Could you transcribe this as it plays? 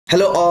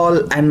Hello all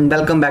and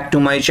welcome back to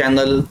my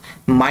channel.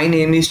 My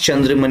name is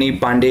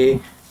Pandey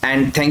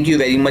and thank you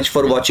very much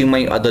for watching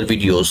my other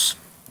videos.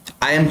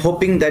 I am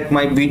hoping that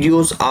my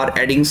videos are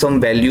adding some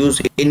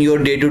values in your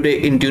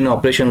day-to-day Intune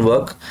operation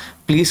work.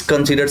 Please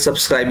consider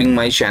subscribing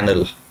my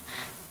channel.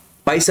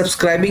 By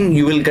subscribing,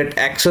 you will get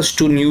access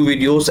to new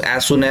videos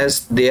as soon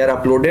as they are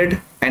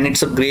uploaded, and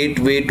it's a great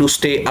way to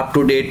stay up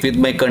to date with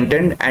my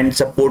content and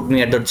support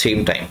me at the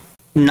same time.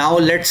 Now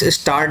let's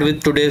start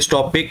with today's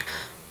topic.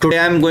 Today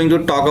I'm going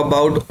to talk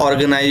about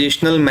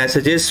organizational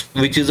messages,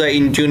 which is a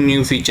Intune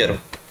new feature.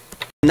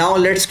 Now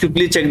let's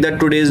quickly check the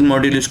today's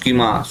module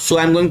schema. So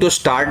I'm going to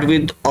start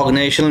with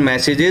organizational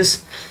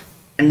messages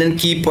and then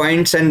key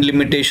points and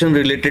limitations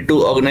related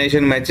to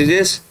organization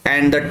messages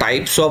and the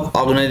types of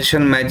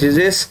organization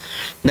messages.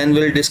 Then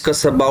we'll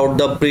discuss about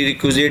the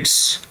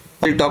prerequisites.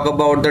 We'll talk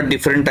about the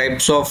different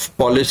types of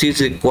policies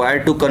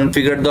required to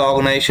configure the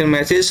organization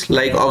message,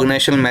 like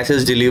organizational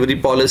message delivery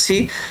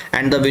policy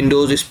and the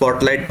Windows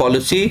Spotlight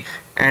policy,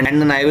 and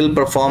then I will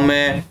perform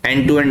a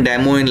end-to-end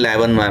demo in live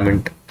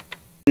environment.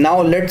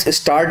 Now let's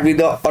start with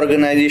the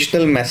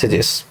organizational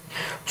messages.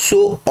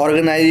 So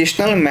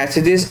organizational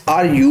messages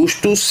are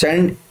used to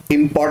send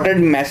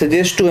important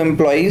messages to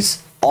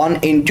employees on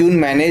Intune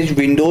managed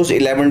Windows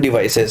 11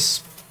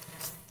 devices.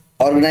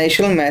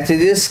 Organizational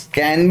messages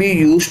can be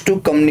used to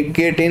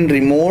communicate in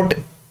remote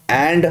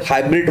and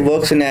hybrid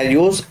work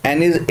scenarios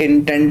and is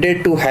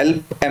intended to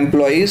help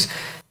employees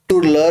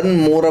to learn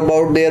more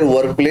about their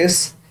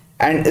workplace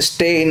and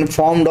stay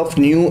informed of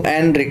new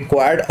and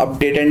required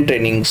updates and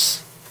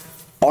trainings.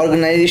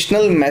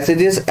 Organizational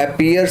messages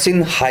appears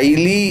in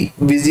highly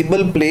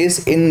visible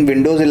place in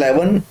Windows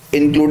 11,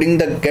 including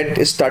the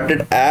Get Started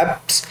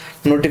apps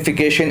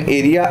notification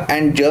area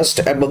and just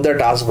above the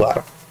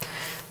taskbar.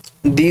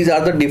 These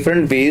are the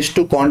different ways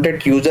to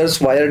contact users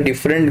via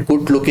different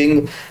good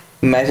looking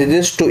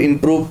messages to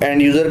improve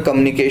end user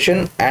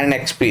communication and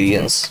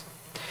experience.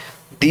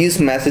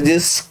 These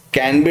messages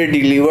can be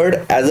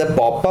delivered as a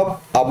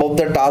pop-up above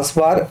the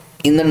taskbar,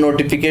 in the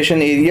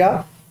notification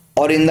area,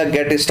 or in the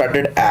Get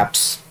Started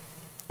apps.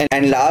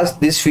 And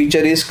last, this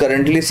feature is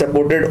currently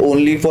supported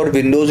only for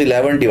Windows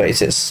 11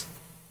 devices.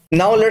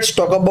 Now let's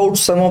talk about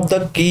some of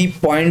the key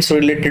points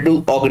related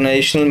to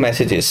organizational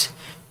messages.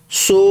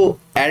 So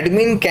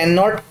admin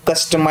cannot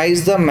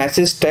customize the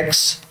message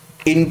text.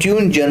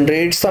 Intune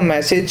generates the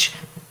message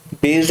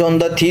based on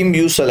the theme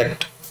you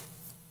select.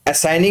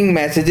 Assigning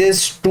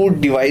messages to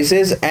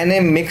devices and a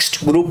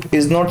mixed group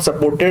is not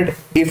supported.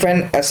 If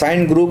an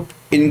assigned group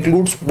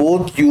includes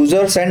both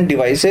users and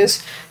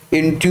devices,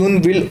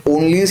 Intune will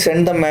only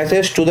send the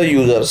message to the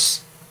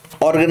users.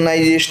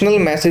 Organizational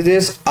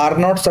messages are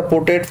not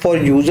supported for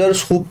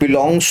users who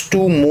belongs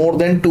to more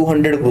than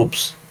 200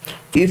 groups.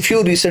 If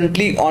you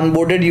recently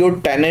onboarded your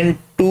tenant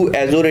to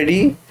Azure AD,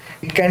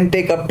 it can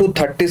take up to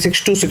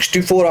 36 to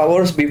 64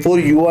 hours before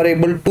you are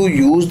able to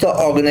use the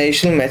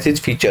organizational message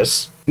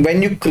features.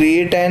 When you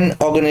create an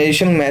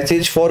organizational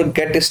message for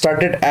Get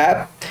Started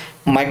app,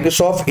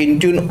 Microsoft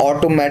Intune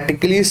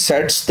automatically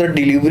sets the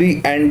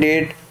delivery end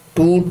date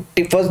to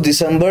 31st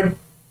December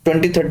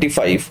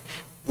 2035,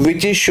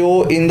 which is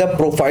shown in the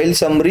profile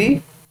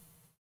summary.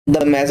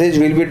 The message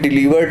will be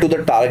delivered to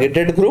the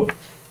targeted group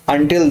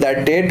until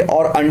that date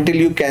or until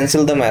you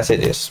cancel the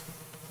messages.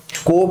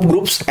 Scope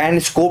groups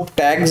and scope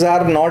tags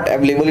are not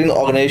available in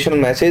organizational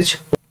message,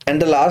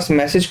 and the last,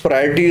 message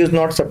priority is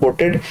not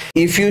supported.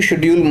 If you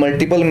schedule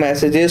multiple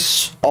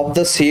messages of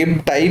the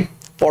same type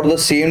for the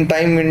same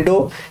time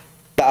window,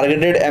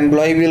 targeted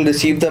employee will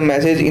receive the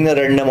message in a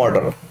random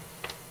order.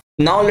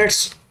 Now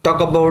let's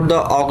talk about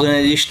the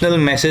organizational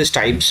message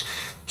types.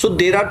 So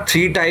there are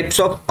three types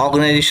of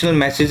organizational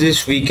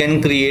messages we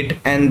can create,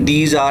 and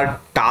these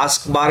are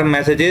taskbar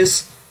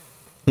messages,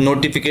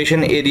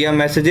 notification area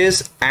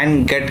messages,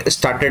 and Get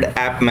Started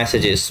app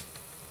messages.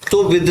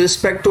 So with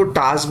respect to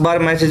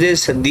taskbar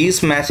messages,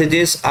 these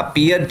messages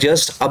appear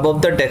just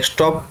above the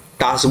desktop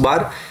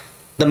taskbar.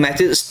 The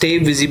message stay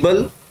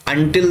visible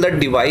until the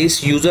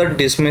device user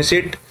dismiss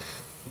it.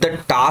 The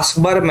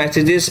taskbar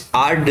messages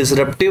are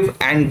disruptive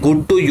and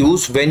good to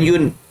use when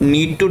you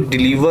need to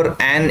deliver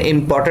an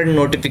important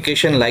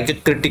notification like a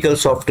critical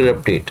software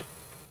update.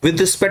 With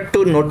respect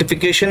to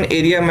notification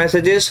area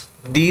messages,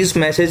 these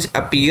messages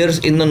appears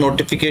in the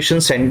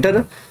notification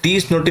center.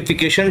 These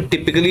notifications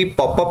typically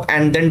pop up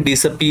and then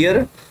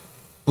disappear.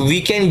 We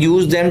can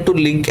use them to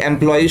link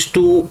employees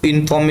to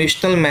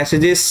informational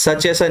messages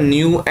such as a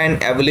new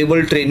and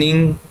available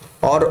training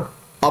or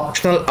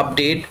optional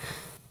update.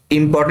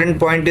 Important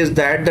point is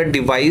that the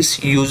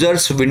device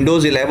users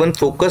Windows 11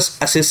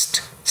 focus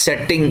assist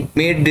setting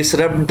may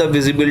disrupt the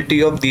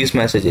visibility of these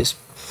messages.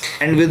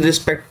 And with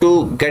respect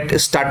to Get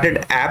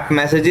Started app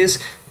messages,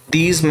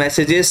 these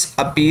messages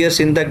appears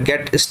in the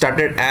Get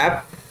Started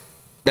app.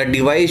 The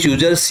device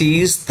user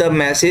sees the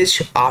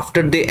message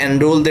after they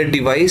enroll their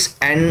device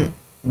and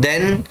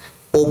then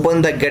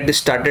open the Get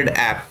Started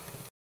app.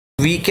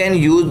 We can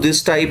use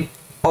this type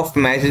of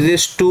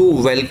messages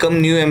to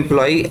welcome new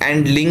employee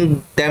and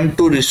link them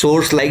to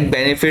resource like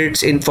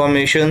benefits,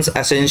 informations,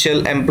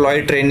 essential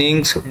employee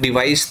trainings,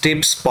 device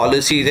tips,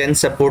 policies and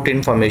support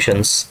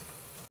informations.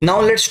 Now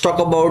let's talk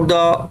about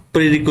the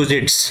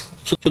prerequisites.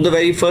 So the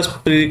very first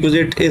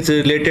prerequisite is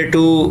related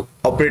to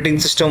operating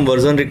system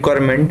version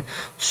requirement.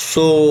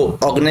 So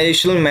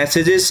organizational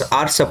messages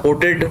are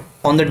supported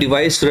on the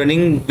device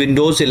running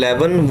Windows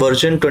 11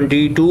 version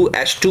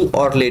 22H2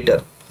 or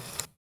later.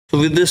 So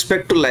with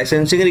respect to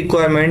licensing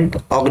requirement,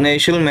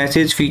 organizational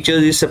message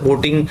features is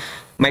supporting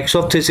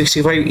Microsoft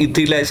 365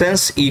 E3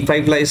 license,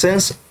 E5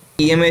 license,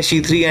 EMS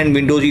E3 and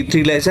Windows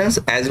E3 license,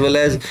 as well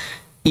as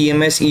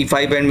EMS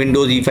E5 and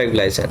Windows E5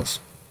 license.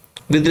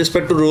 With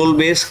respect to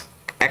role-based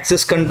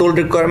access control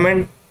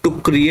requirement, to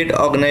create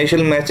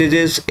organizational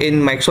messages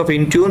in Microsoft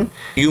Intune,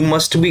 you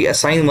must be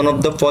assigned one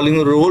of the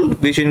following roles,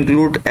 which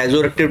include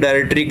Azure Active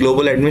Directory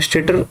Global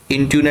Administrator,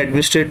 Intune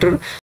Administrator,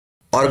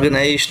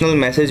 Organizational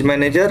Message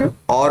Manager,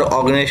 or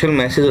Organizational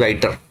Message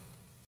Writer.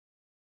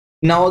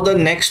 Now the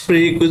next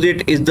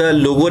prerequisite is the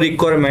logo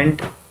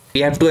requirement.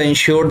 We have to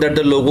ensure that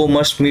the logo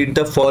must meet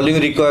the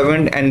following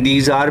requirement, and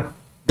these are: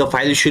 the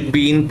file should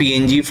be in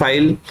PNG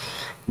file,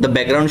 the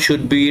background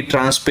should be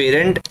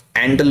transparent,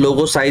 and the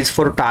logo size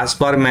for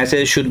taskbar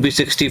message should be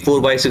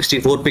 64 by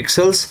 64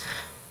 pixels,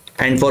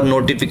 and for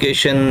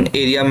notification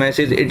area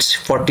message it's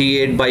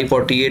 48 by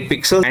 48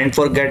 pixels, and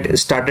for get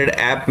started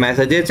app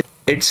messages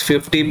it's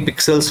 50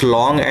 pixels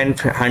long and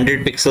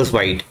 100 pixels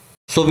wide.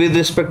 So with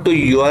respect to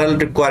URL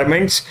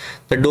requirements,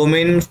 the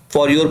domain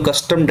for your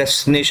custom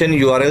destination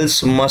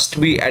URLs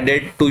must be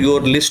added to your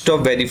list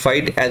of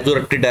verified Azure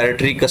Active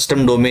Directory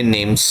custom domain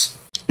names.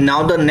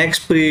 Now the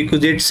next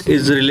prerequisites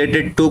is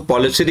related to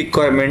policy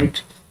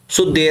requirement.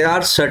 So there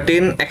are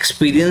certain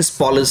experience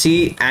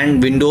policy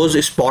and Windows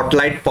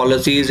Spotlight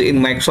policies in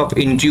Microsoft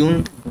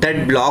Intune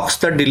that blocks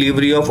the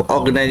delivery of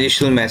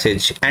organizational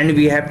message, and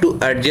we have to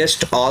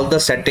adjust all the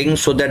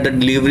settings so that the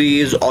delivery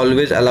is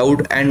always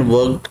allowed and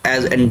worked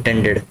as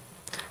intended.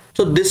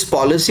 So this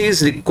policy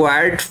is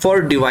required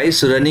for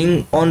device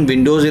running on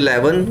Windows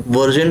 11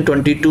 version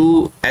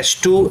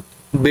 22H2,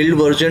 build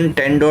version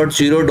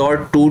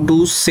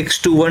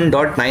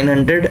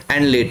 10.0.22621.900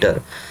 and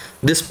later.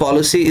 This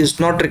policy is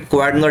not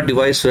required on the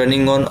device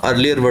running on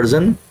earlier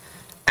version,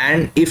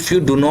 and if you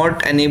do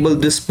not enable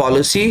this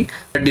policy,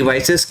 the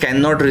devices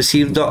cannot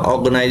receive the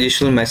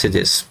organizational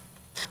messages.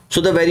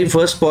 So the very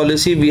first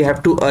policy we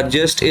have to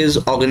adjust is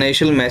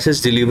organizational message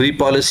delivery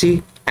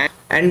policy,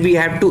 and we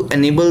have to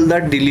enable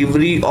the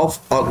delivery of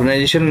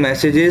organizational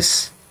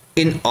messages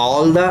in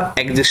all the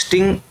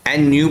existing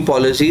and new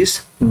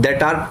policies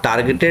that are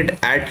targeted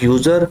at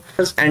users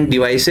and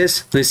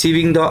devices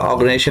receiving the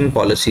organization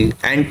policy.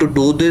 And to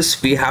do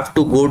this, we have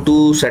to go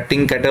to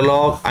setting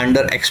catalog.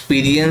 Under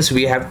experience,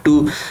 we have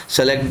to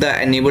select the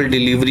enable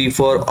delivery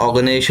for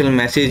organizational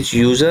message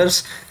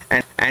users,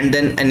 and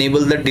then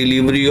enable the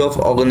delivery of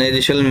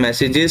organizational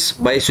messages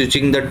by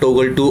switching the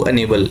toggle to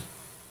enable.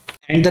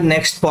 And the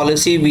next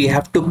policy we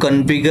have to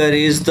configure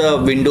is the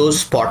Windows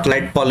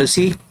Spotlight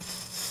policy.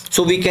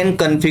 So we can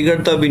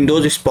configure the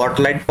Windows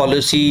Spotlight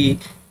policy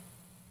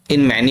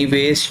in many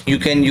ways. You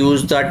can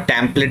use the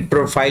template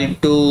profile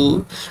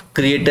to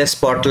create a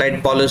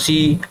Spotlight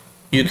policy.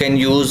 You can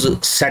use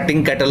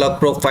setting catalog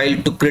profile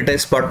to create a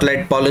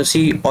Spotlight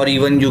policy, or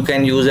even you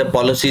can use a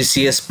policy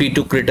CSP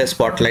to create a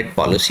Spotlight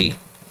policy.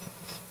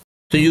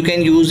 So you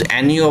can use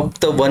any of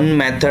the one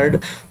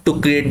method to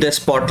create the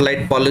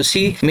Spotlight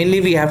policy. Mainly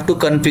we have to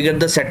configure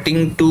the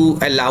setting to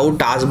allow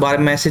taskbar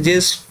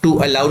messages, to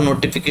allow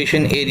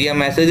notification area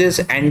messages,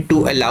 and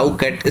to allow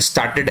get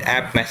started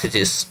app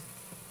messages.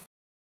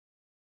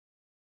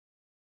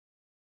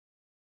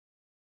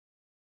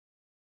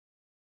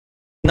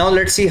 Now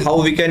let's see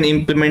how we can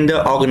implement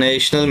the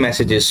organizational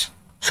messages.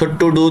 So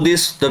to do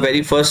this, the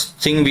very first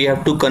thing we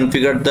have to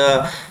configure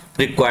the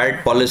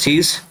required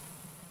policies.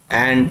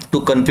 And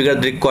to configure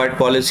the required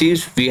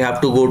policies, we have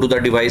to go to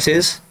the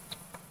devices,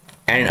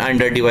 and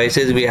under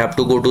devices we have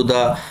to go to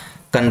the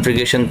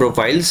configuration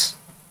profiles,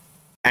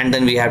 and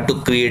then we have to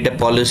create a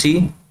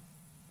policy,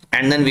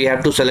 and then we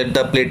have to select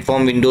the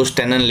platform Windows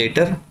 10 and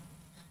later,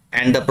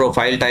 and the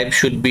profile type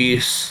should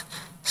be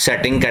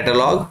setting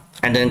catalog,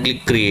 and then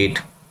click create.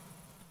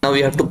 Now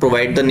we have to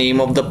provide the name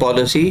of the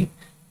policy.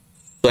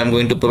 So I'm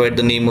going to provide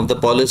the name of the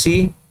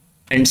policy,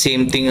 and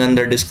same thing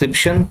under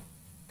description,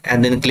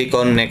 and then click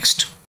on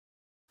next.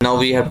 Now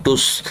we have to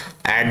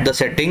add the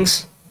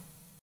settings.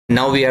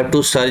 Now we have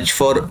to search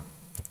for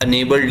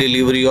enable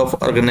delivery of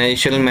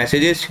organizational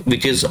messages,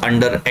 which is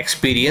under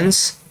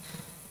experience.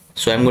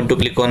 So I'm going to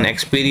click on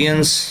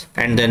experience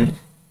and then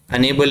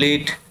enable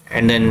it,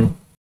 and then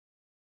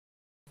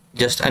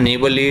just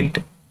enable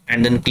it,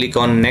 and then click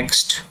on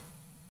next,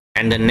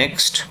 and then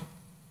next,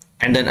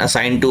 and then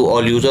assign to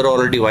all user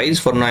or device.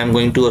 For now I'm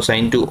going to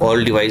assign to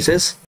all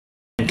devices,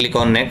 and click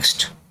on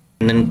next,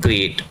 and then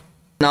create.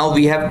 Now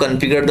we have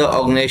configured the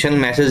organization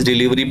message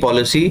delivery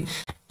policy.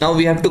 Now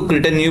we have to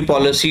create a new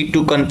policy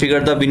to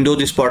configure the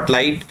Windows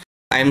Spotlight.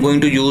 I am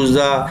going to use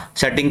the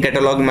setting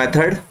catalog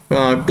method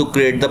to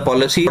create the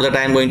policy. For that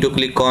I am going to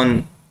click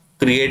on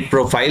create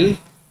profile,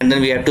 and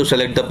then we have to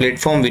select the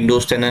platform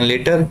Windows 10 and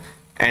later,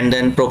 and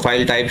then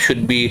profile type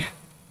should be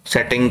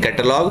setting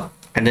catalog,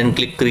 and then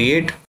click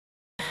create.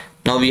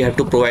 Now we have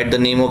to provide the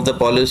name of the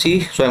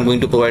policy, so I'm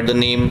going to provide the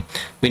name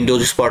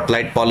Windows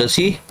Spotlight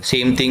policy.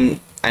 Same thing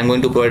I'm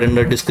going to provide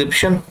under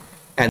description,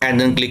 and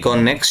then click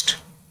on next.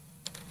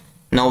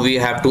 Now we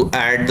have to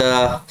add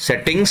the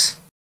settings.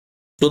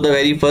 So the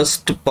very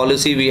first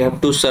policy we have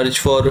to search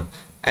for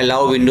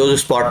allow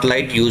Windows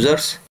Spotlight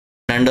users.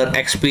 Under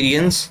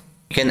experience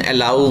we can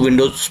allow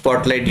Windows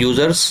Spotlight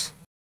users,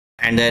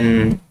 and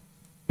then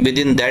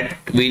within that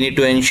we need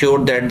to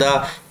ensure that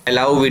the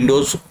allow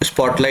Windows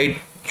Spotlight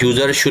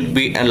user should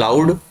be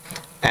allowed,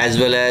 as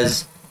well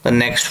as the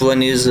next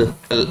one is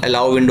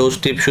allow Windows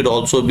tip should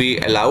also be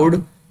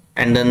allowed,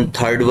 and then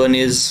third one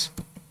is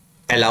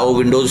allow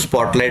Windows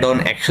Spotlight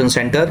on Action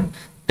Center,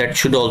 that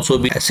should also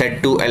be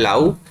set to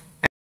allow.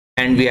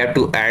 And we have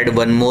to add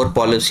one more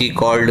policy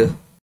called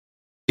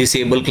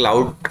disable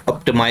cloud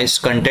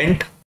optimized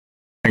content.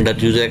 Under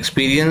user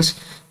experience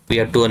we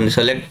have to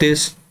unselect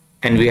this,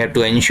 and we have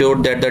to ensure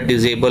that the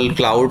disable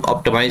cloud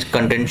optimized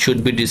content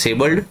should be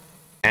disabled,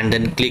 and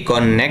then click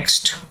on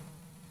next,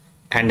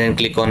 and then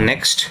click on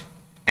next,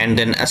 and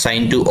then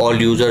assign to all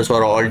users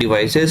or all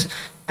devices.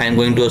 I am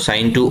going to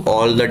assign to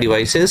all the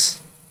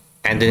devices,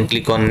 and then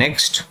click on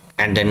next,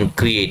 and then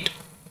create.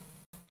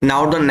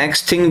 Now the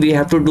next thing we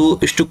have to do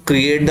is to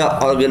create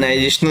the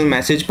organizational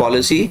message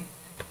policy,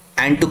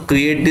 and to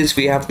create this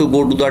we have to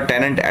go to the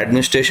tenant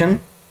administration.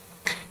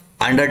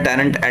 Under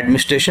tenant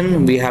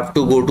administration we have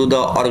to go to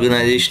the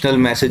organizational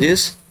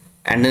messages,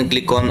 and then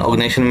click on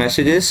organizational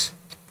messages,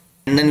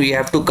 and then we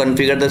have to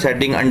configure the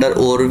setting under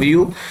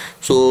overview.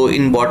 So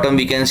in bottom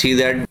we can see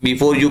that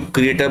before you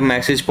create a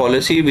message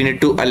policy we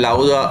need to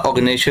allow the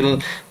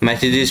organizational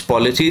messages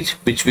policies,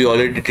 which we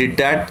already did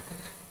that.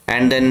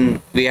 And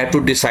then we have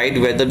to decide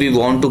whether we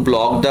want to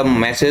block the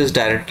message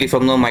directly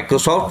from the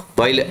Microsoft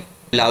while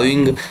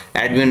allowing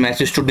admin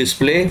message to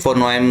display. For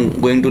now I'm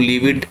going to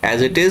leave it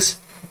as it is.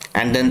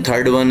 And then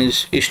third one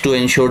is to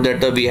ensure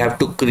that we have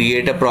to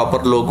create a proper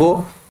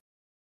logo.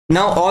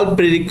 Now all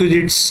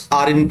prerequisites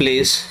are in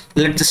place.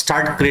 Let's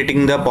start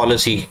creating the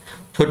policy.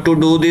 So to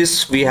do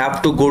this we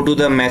have to go to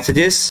the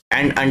messages,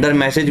 and under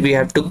message we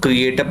have to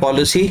create a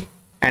policy,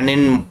 and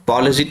in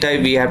policy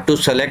type we have to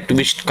select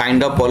which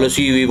kind of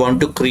policy we want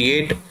to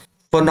create.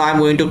 For now I'm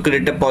going to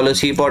create a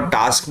policy for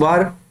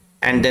taskbar,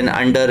 and then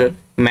under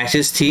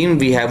message theme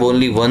we have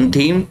only one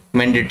theme,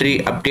 mandatory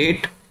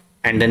update,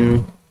 and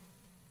then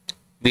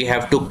we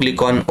have to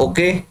click on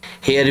OK.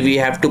 Here we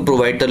have to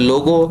provide the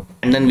logo,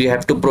 and then we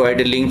have to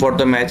provide a link for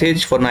the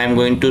message. For now I'm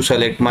going to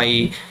select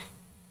my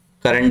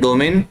current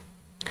domain.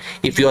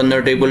 If you are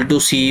not able to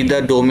see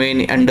the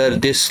domain under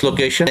this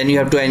location, then you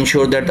have to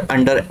ensure that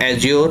under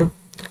Azure,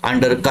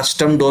 under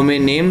custom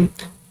domain name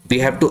we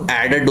have to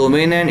add a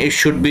domain, and it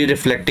should be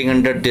reflecting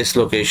under this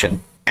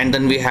location. And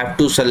then we have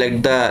to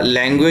select the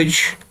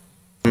language,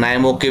 and I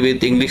am okay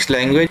with English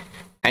language.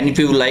 And if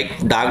you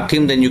like dark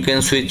theme then you can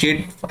switch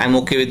it. I'm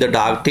okay with the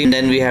dark theme.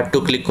 Then we have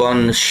to click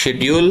on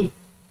schedule,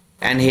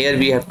 and here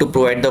we have to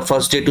provide the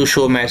first day to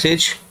show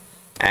message,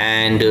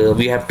 and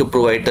we have to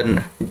provide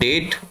the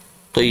date.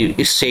 So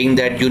it's saying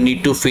that you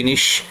need to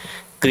finish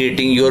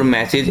creating your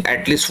message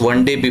at least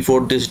one day before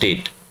this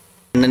date.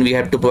 And then we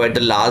have to provide the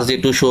last day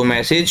to show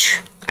message.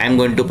 I'm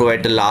going to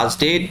provide the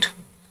last date,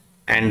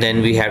 and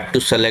then we have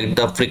to select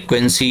the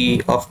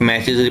frequency of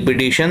message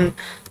repetition.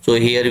 So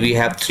here we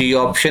have three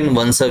options: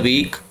 once a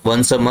week,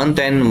 once a month,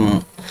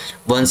 and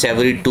once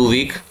every 2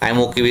 weeks. I'm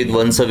okay with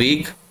once a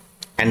week.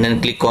 And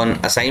then click on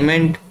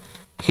assignment.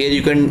 Here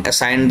you can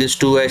assign this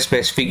to a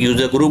specific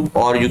user group,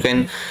 or you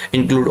can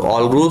include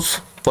all groups.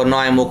 For now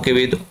I'm okay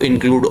with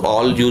include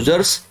all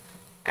users,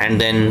 and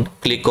then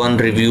click on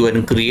review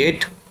and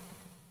create,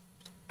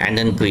 and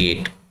then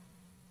create,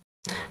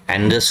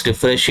 and just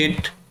refresh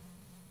it.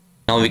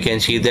 Now we can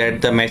see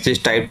that the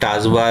message type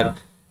taskbar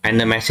and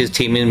the message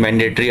theme is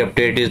mandatory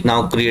update is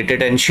now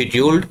created and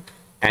scheduled,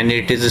 and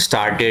it is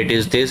start date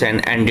is this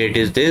and end date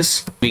is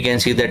this. We can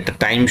see that the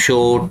time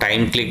show,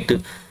 time clicked,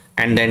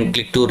 and then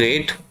click to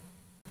rate.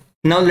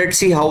 Now let's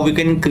see how we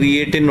can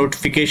create a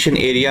notification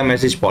area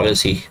message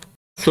policy.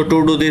 So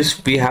to do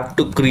this we have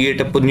to create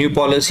a new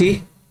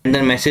policy, and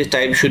the message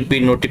type should be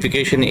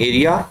notification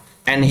area,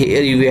 and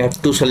here we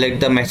have to select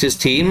the message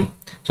theme.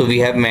 So we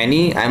have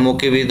many. I'm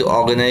okay with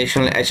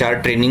organizational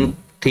HR training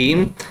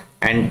theme,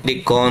 and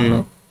click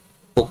on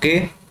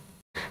OK.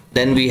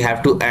 Then we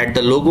have to add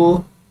the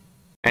logo,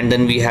 and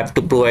then we have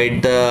to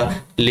provide the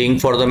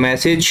link for the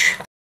message,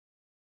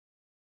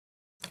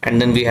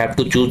 and then we have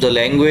to choose the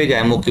language.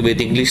 I'm okay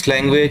with English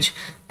language,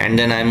 and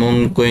then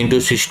I'm going to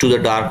switch to the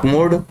dark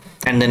mode,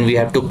 and then we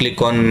have to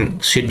click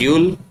on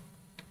schedule.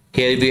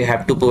 Here we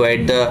have to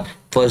provide the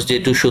first day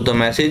to show the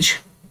message,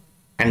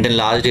 and then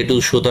last day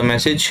to show the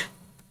message,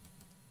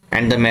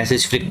 and the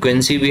message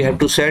frequency we have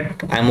to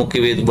set. I'm okay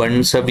with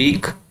once a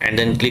week, and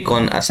then click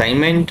on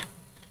assignment,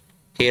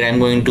 Here I'm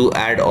going to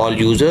add all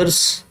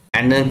users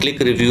and then click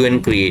review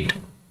and create.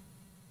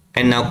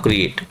 And now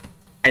create.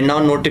 And now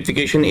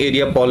notification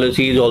area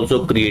policy is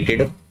also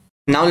created.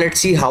 Now let's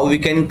see how we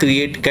can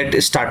create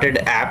get started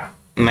app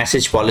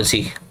message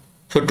policy.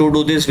 So to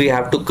do this, we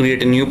have to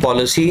create a new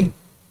policy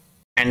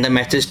and the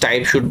message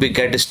type should be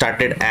get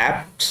started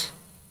apps.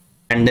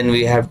 And then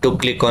we have to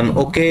click on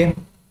OK.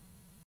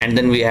 And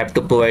then we have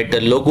to provide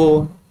the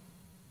logo.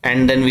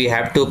 And then we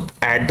have to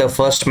add the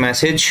first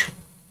message.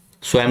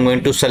 So I'm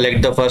going to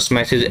select the first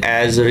message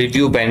as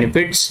review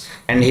benefits.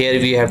 And here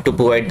we have to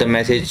provide the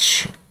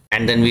message.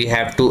 And then we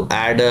have to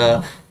add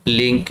a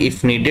link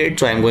if needed.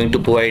 So I'm going to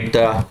provide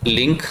the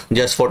link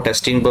just for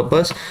testing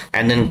purpose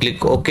and then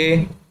click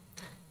OK.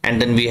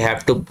 And then we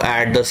have to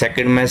add the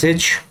second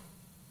message.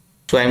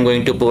 So I'm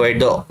going to provide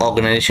the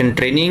organization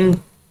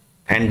training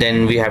and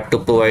then we have to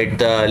provide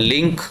the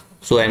link.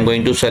 So I'm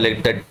going to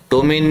select the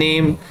domain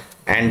name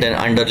and then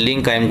under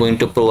link I'm going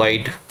to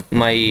provide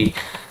my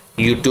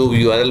YouTube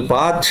URL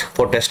path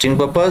for testing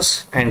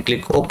purpose and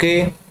click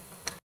OK.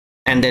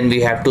 And then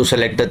we have to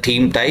select the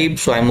theme type.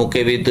 So I'm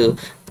okay with the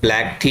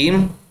black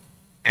theme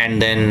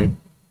and then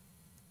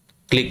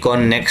click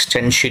on next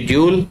and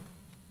schedule.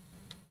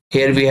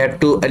 Here we have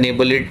to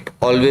enable it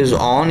always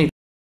on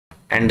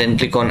and then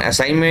click on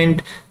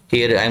assignment.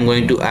 Here I'm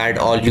going to add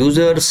all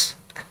users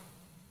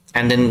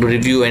and then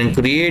review and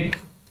create,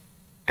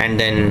 and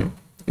then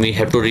we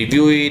have to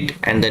review it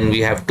and then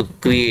we have to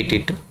create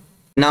it.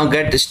 Now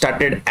get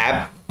started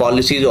app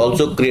policy is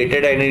also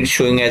created and it's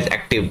showing as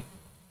active.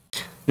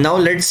 Now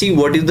let's see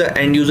what is the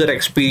end user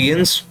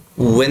experience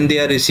when they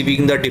are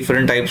receiving the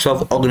different types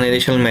of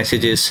organizational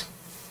messages.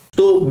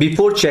 So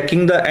before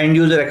checking the end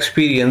user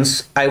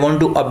experience, I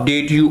want to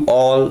update you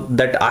all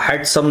that I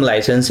had some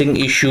licensing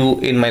issue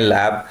in my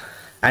lab,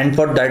 and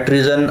for that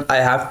reason I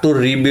have to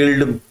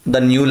rebuild the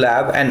new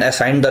lab and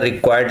assign the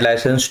required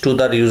license to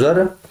the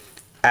user,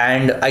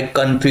 and I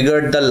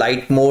configured the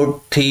light mode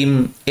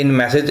theme in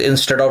message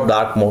instead of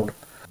dark mode.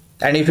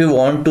 And if you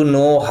want to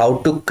know how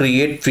to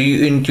create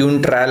free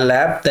Intune trial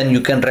lab, then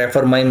you can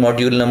refer my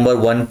module number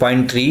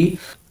 1.3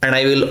 and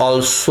I will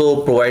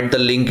also provide the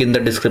link in the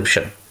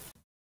description.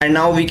 And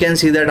now we can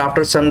see that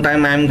after some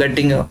time I am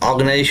getting an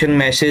organization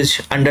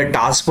message under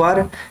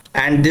taskbar,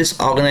 and this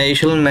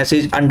organizational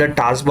message under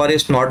taskbar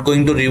is not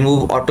going to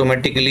remove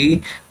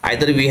automatically.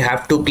 Either we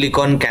have to click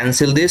on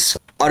cancel this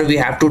or we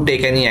have to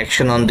take any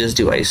action on this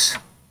device.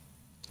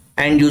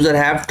 And user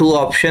have two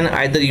options.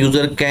 Either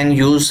user can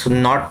use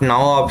not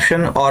now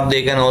option or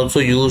they can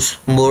also use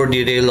more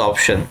detailed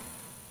option.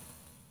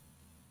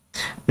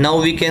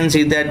 Now we can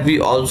see that we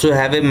also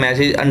have a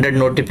message under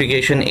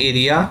notification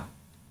area.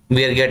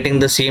 We are getting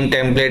the same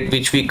template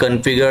which we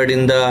configured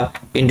in the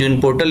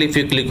Intune portal. If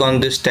you click on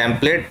this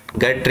template,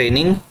 get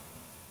training,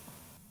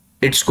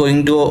 it's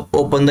going to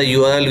open the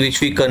URL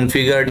which we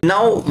configured.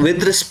 Now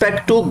with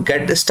respect to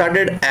get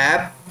started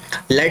app,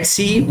 let's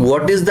see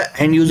what is the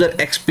end user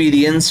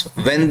experience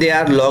when they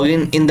are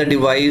logging in the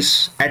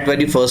device at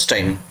very first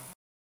time.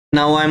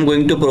 Now I'm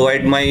going to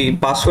provide my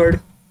password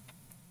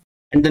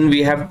and then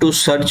we have to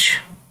search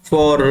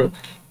for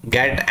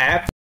get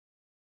app.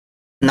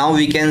 Now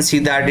we can see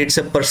that it's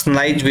a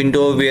personalized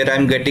window where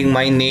I'm getting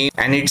my name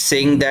and it's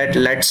saying that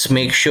let's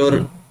make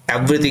sure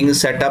everything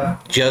is set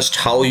up just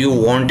how you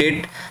want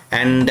it,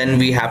 and then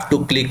we have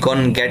to click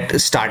on get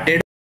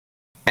started.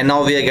 And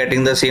now we are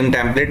getting the same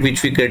template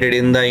which we created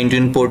in the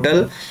Intune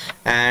portal,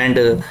 and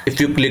if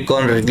you click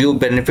on review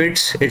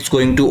benefits, it's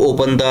going to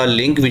open the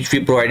link which we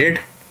provided.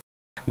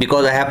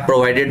 Because I have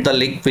provided the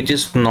link which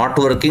is not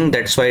working,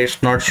 that's why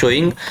it's not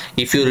showing.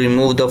 If you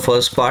remove the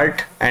first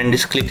part and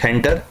just click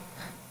enter,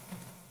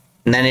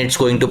 then it's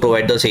going to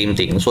provide the same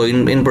thing. So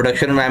in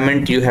production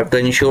environment, you have to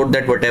ensure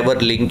that whatever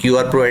link you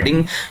are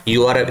providing,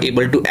 you are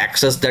able to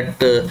access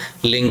that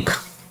link.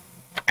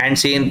 And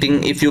same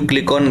thing if you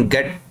click on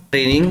get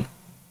training,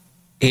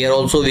 here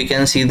also we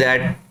can see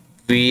that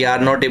we are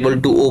not able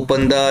to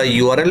open the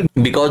URL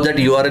because that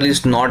URL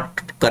is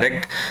not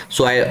correct.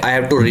 So I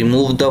have to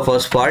remove the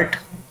first part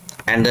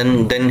and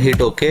then hit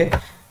OK.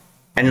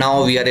 And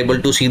now we are able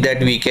to see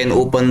that we can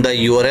open the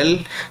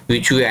URL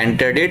which we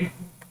entered it.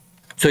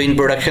 So in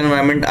production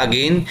environment,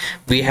 again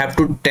we have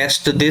to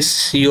test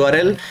this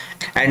URL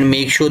and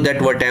make sure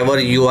that whatever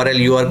URL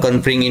you are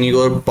configuring in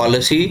your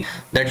policy,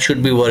 that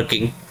should be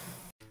working.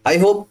 I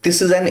hope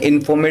this is an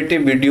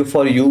informative video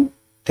for you.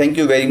 Thank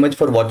you very much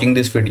for watching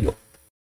this video.